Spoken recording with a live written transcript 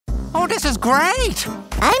this is great!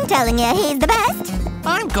 I'm telling you, he's the best.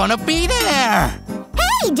 I'm gonna be there!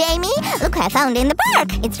 Hey, Jamie, look who I found in the park.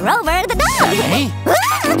 It's Rover the dog. Sammy?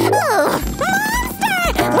 Oh,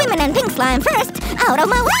 monster! Women and pink slime first. Out of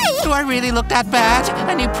my way! Do I really look that bad?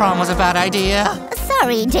 I knew prom was a bad idea.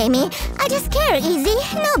 Sorry, Jamie. I just care easy.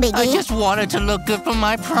 No biggie. I just wanted to look good for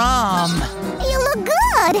my prom. You look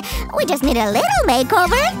good. We just need a little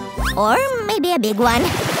makeover. Or maybe a big one.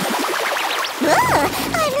 Ugh,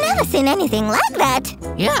 I've never seen anything like that.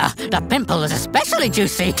 Yeah, the pimple is especially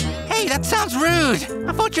juicy. Hey, that sounds rude.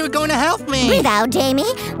 I thought you were going to help me. Breathe out,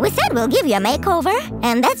 Jamie. We said we'll give you a makeover,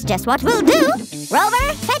 and that's just what we'll do.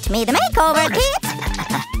 Rover, fetch me the makeover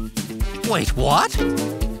kit. Wait, what?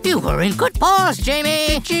 You were in good paws,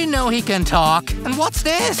 Jamie. Did you know he can talk? And what's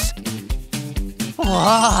this?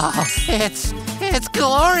 Wow, it's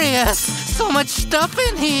glorious. So much stuff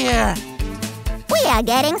in here. We are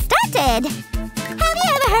getting started. Have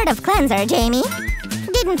you ever heard of cleanser, Jamie?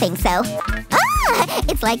 Didn't think so. Ah,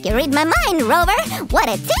 it's like you read my mind, Rover. What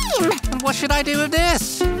a team! And what should I do with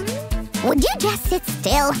this? Would you just sit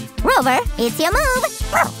still? Rover, it's your move.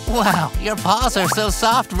 Wow, your paws are so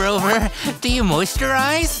soft, Rover. Do you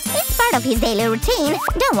moisturize? It's part of his daily routine.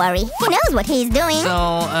 Don't worry, he knows what he's doing.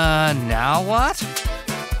 So, now what?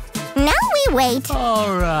 Now we wait.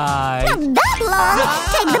 All right. Not that long.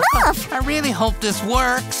 Take them off. I really hope this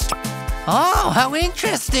works. Oh, how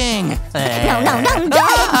interesting. No, don't do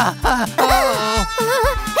Oh.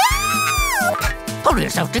 it. Pull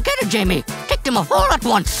yourself together, Jamie. Take them off all at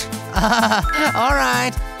once. All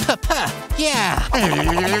right. Yeah.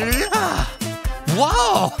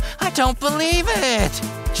 Whoa, I don't believe it.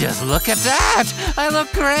 Just look at that. I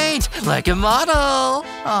look great, like a model.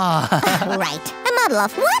 Oh. Right. A model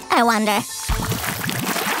of what, I wonder?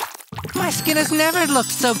 My skin has never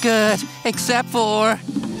looked so good, except for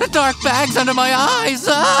the dark bags under my eyes.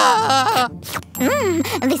 Ah!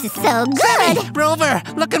 This is so good. Sammy, Rover,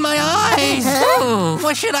 look at my eyes. Huh?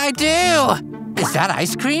 What should I do? Is that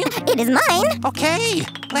ice cream? It is mine. Okay,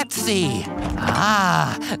 let's see.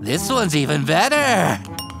 Ah, this one's even better.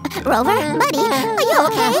 Rover, buddy, are you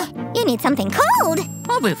okay? You need something cold.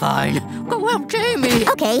 I'll be fine. Go help Jamie.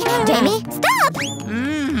 Okay, Jamie, stop.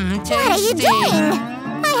 Tasty. What are you doing?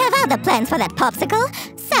 I have other plans for that popsicle.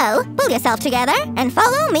 So, pull yourself together and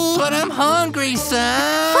follow me. But I'm hungry,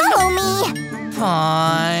 Sam. Follow me.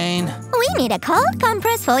 Fine. We need a cold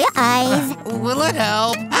compress for your eyes. Will it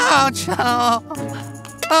help? Ouch. Oh.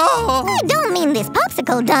 I don't mean this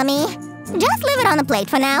popsicle, dummy. Just leave it on the plate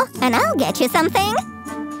for now, and I'll get you something.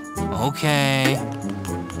 Okay.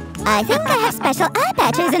 I think I have special eye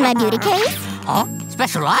patches in my beauty case. Huh?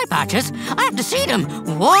 Special eye patches? I have to see them.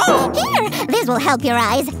 Whoa! Here, this will help your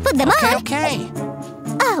eyes. Put them on. Okay.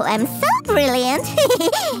 Oh, I'm so brilliant.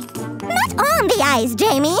 Not on the eyes,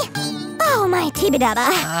 Jamie. Oh, my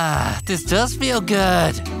tibidaba. Ah, this does feel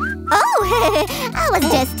good. Oh, I was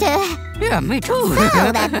just, Yeah, me too.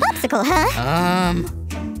 So, that popsicle, huh?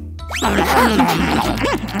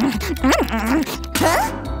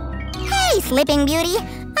 Huh? Hey, Sleeping Beauty.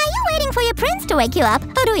 Are you waiting for your prince to wake you up,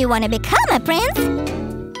 or do you want to become a prince?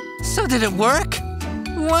 So did it work?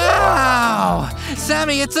 Wow!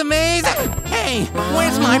 Sammy, it's amazing! Hey,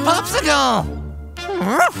 where's my popsicle?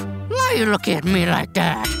 Why are you looking at me like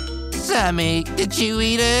that? Sammy, did you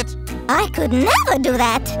eat it? I could never do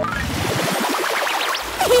that.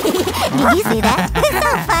 Did you see that?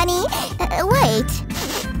 So funny. Wait.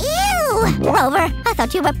 Ew! Rover, I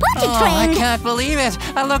thought you were potty I trained. can't believe it!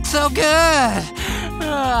 I look so good!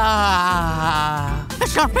 Ah.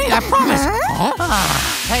 It's not me, I promise. Huh?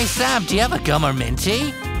 Ah. Hey, Sam, do you have a gum or minty?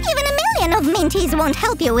 Even a million of minties won't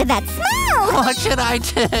help you with that smell. What should I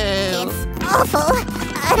do? It's awful.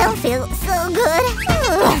 I don't feel so good.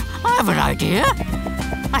 Ugh. I have an idea.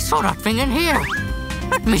 I saw that thing in here.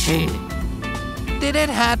 Let me see. Did it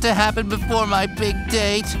have to happen before my big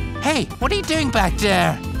date? Hey, what are you doing back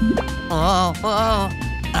there? Oh.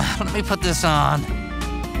 Let me put this on.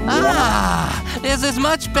 Ah, this is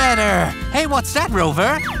much better. Hey, what's that,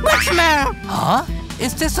 Rover? What's the matter? Huh?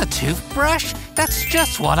 Is this a toothbrush? That's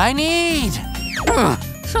just what I need.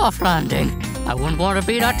 Soft landing. I wouldn't want to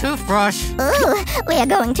be that toothbrush. Ooh, we are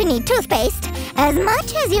going to need toothpaste. As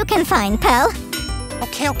much as you can find, pal.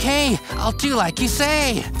 Okay. I'll do like you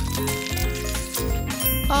say.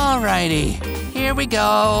 Alrighty, here we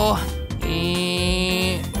go.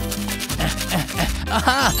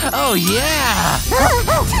 Oh, yeah!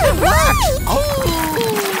 Right!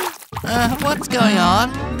 What's going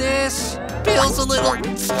on? This feels a little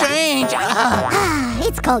strange.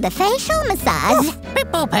 It's called a facial massage.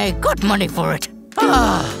 People pay good money for it.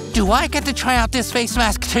 Do I get to try out this face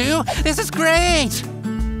mask too? This is great!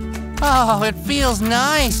 Oh, it feels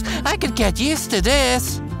nice. I could get used to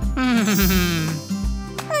this.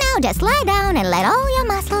 Now just lie down and let all your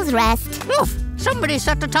muscles rest. Oof! Somebody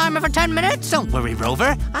set the timer for 10 minutes. Don't worry,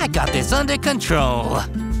 Rover. I got this under control.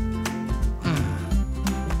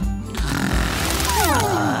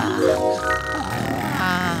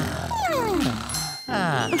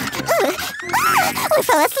 We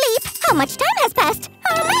fell asleep. How much time has passed?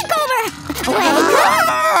 Our makeover! Wake up!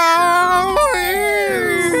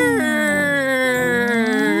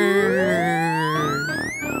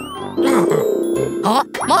 Huh?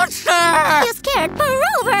 Monster! You scared poor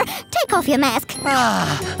Rover. Take off your mask.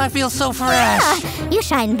 I feel so fresh. You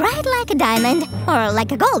shine bright like a diamond, or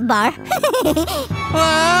like a gold bar.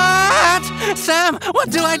 What? Sam, what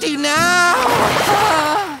do I do now?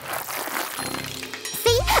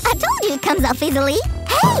 See, I told you it comes off easily.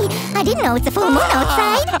 Hey, I didn't know it's a full moon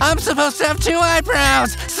outside. I'm supposed to have 2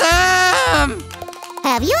 eyebrows. Sam!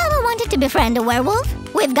 Have you ever wanted to befriend a werewolf?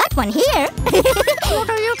 We've got one here. What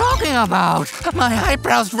are you talking about? My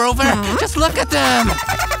eyebrows, Rover. Just look at them.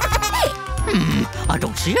 I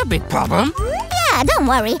don't see a big problem. Yeah, don't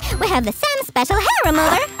worry. We have the Sam special hair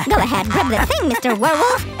remover. Go ahead, grab the thing, Mr.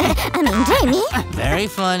 Werewolf. I mean, Jamie. Very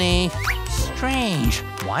funny. Strange.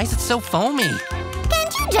 Why is it so foamy?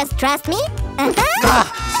 Can't you just trust me?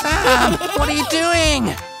 Sam, what are you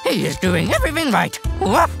doing? He is doing everything right.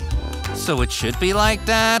 Whoop. So it should be like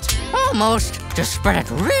that? Almost. Just spread it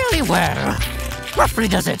really well. Roughly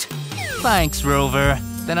does it. Thanks, Rover.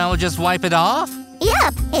 Then I will just wipe it off?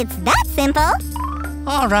 Yup, it's that simple.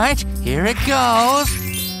 All right, here it goes.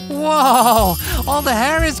 Whoa, all the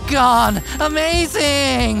hair is gone.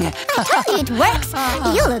 Amazing. I told you it works.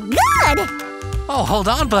 You look good. Oh, hold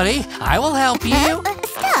on, buddy. I will help you.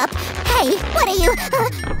 Stop. Hey, what are you...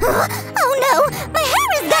 oh no, my hair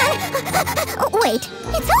is gone. Wait,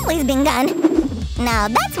 it's always been gone. Now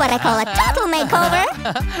that's what I call a total makeover.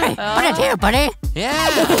 Hey, put it here, buddy. Yeah.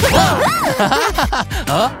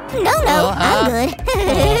 No, I'm good.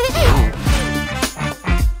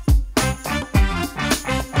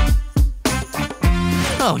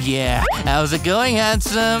 Oh, yeah. How's it going,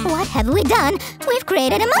 handsome? What have we done? We've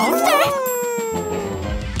created a monster.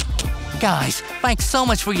 Guys, thanks so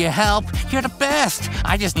much for your help. You're the best.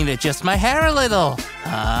 I just need to adjust my hair a little.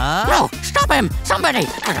 Huh? No, stop him! Somebody!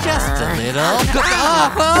 Just a little.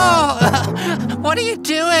 Oh. What are you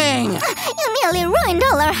doing? You nearly ruined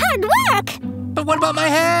all our hard work. But what about my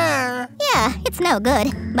hair? Yeah, it's no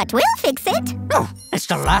good, but we'll fix it. Oh, it's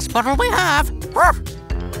the last bottle we have.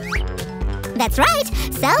 That's right,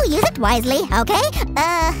 so use it wisely, okay?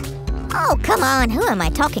 Oh, come on, who am I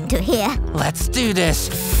talking to here? Let's do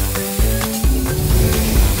this.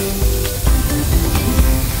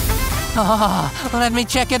 Oh, let me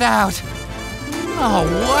check it out. Oh,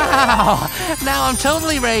 wow! Now I'm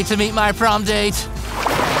totally ready to meet my prom date.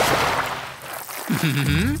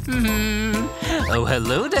 Oh,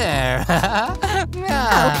 hello there.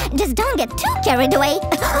 Oh, just don't get too carried away.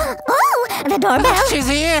 Oh, the doorbell. She's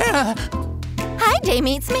here. Hi,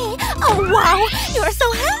 Jamie, it's me. Oh, wow, you are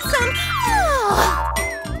so handsome. Oh.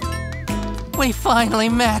 We finally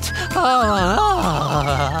met.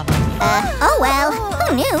 Oh well,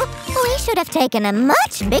 who knew? We should have taken a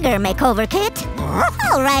much bigger makeover kit.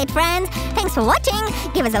 All right, friends, thanks for watching.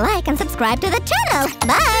 Give us a like and subscribe to the channel.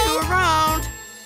 Bye. Around.